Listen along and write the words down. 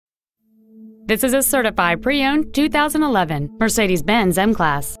This is a certified pre-owned 2011 Mercedes-Benz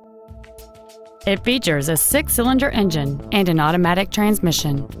M-Class. It features a 6-cylinder engine and an automatic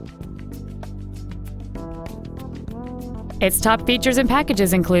transmission. Its top features and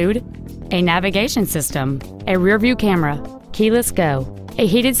packages include a navigation system, a rear-view camera, keyless go, a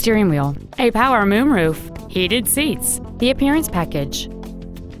heated steering wheel, a power moonroof, heated seats, the appearance package,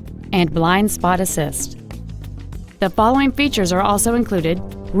 and blind spot assist. The following features are also included: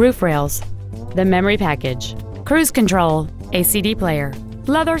 roof rails, the memory package, cruise control, a CD player,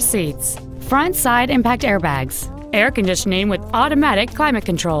 leather seats, front side impact airbags, air conditioning with automatic climate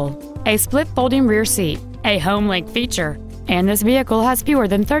control, a split folding rear seat, a home link feature, and this vehicle has fewer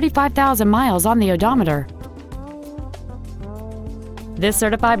than 35,000 miles on the odometer. This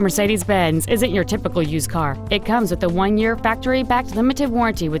certified Mercedes-Benz isn't your typical used car. It comes with a 1-year factory-backed limited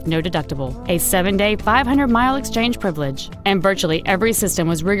warranty with no deductible, a 7-day, 500-mile exchange privilege, and virtually every system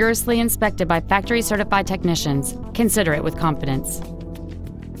was rigorously inspected by factory-certified technicians. Consider it with confidence.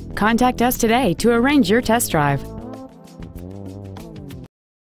 Contact us today to arrange your test drive.